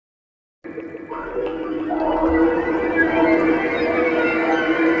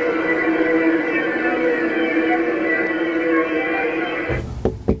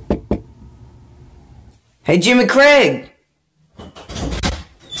Hey, Jimmy Craig!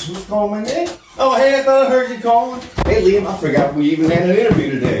 Who's calling my name? Oh, hey, I thought I heard you calling. Hey, Liam, I forgot we even had an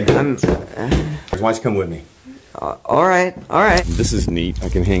interview today. Why don't you come with me? Alright. This is neat. I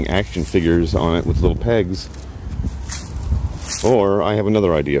can hang action figures on it with little pegs. Or I have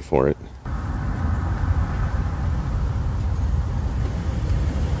another idea for it.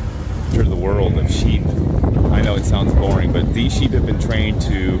 Enter the world of sheep. I know it sounds boring, but these sheep have been trained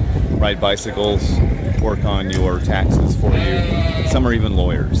to ride bicycles, work on your taxes for you. Some are even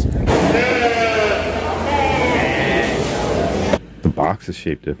lawyers. The box is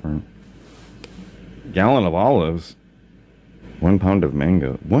shaped different. Gallon of olives. 1 pound of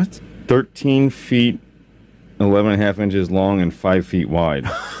mango. What? 13 feet, 11.5 inches long, and 5 feet wide.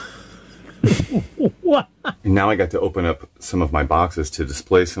 What? And now I got to open up some of my boxes to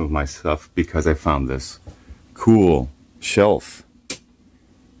display some of my stuff because I found this cool shelf.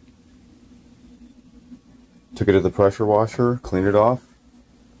 Took it to the pressure washer, cleaned it off.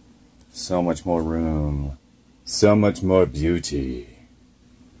 So much more room. So much more beauty.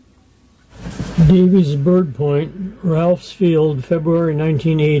 Davies Bird Point, Ralph's Field, February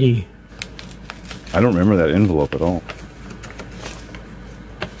 1980. I don't remember that envelope at all.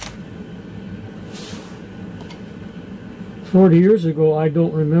 "40 years ago, I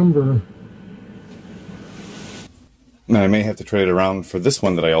don't remember." Now I may have to trade it around for this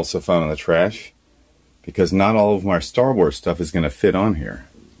one that I also found in the trash, because not all of my Star Wars stuff is going to fit on here.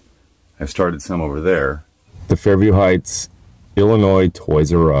 I've started some over there. The Fairview Heights, Illinois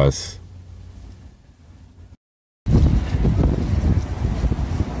Toys R Us.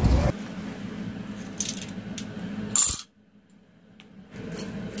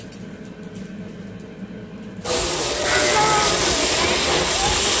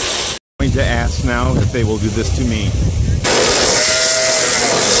 I'm going to ask now if they will do this to me.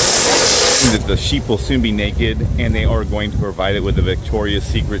 That the sheep will soon be naked, and they are going to provide it with a Victoria's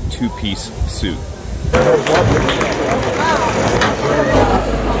Secret 2-piece suit.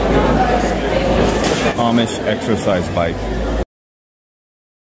 Amish exercise bike.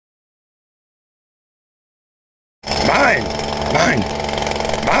 Mine! Mine!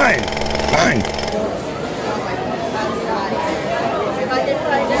 Mine! Mine!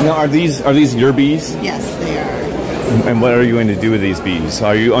 Now, are these your bees? Yes, they are. And what are you going to do with these bees?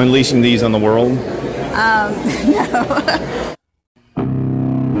 Are you unleashing these on the world? No.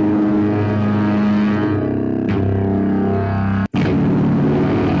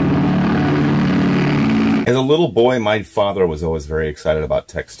 As a little boy, my father was always very excited about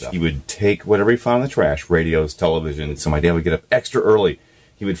tech stuff. He would take whatever he found in the trash, radios, television, so my dad would get up extra early.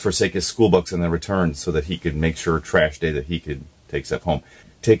 He would forsake his school books and then return so that he could make sure trash day that he could take stuff home.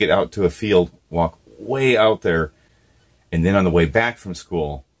 Take it out to a field, walk way out there, and then on the way back from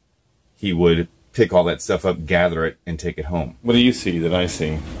school, he would pick all that stuff up, gather it, and take it home. What do you see that I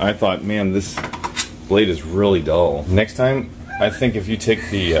see? I thought, man, this blade is really dull. Next time, I think if you take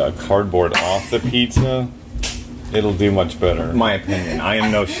the cardboard off the pizza, it'll do much better. My opinion. I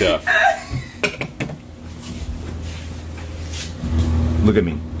am no chef. Look at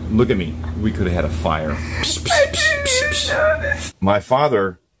me. Look at me. We could have had a fire. My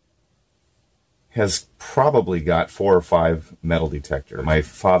father has probably got 4 or 5 metal detectors. My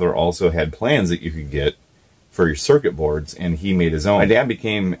father also had plans that you could get for your circuit boards, and he made his own. My dad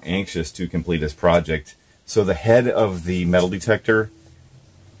became anxious to complete his project, so the head of the metal detector,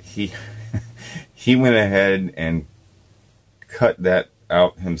 he went ahead and cut that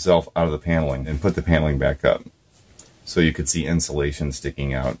out himself out of the paneling and put the paneling back up so you could see insulation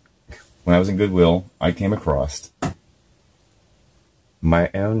sticking out. When I was in Goodwill, I came across my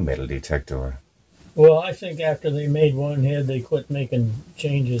own metal detector. Well, I think after they made one head, they quit making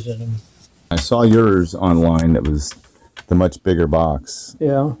changes in them. I saw yours online that was the much bigger box.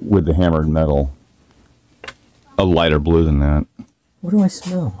 Yeah. With the hammered metal. A lighter blue than that. What do I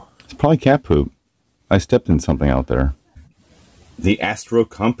smell? It's probably cat poop. I stepped in something out there. The Astro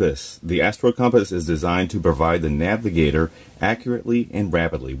Compass. The Astro Compass is designed to provide the navigator accurately and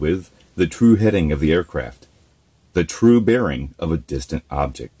rapidly with the true heading of the aircraft, the true bearing of a distant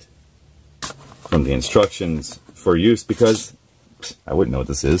object. From the instructions for use, because I wouldn't know what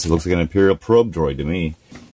this is. It looks like an Imperial probe droid to me.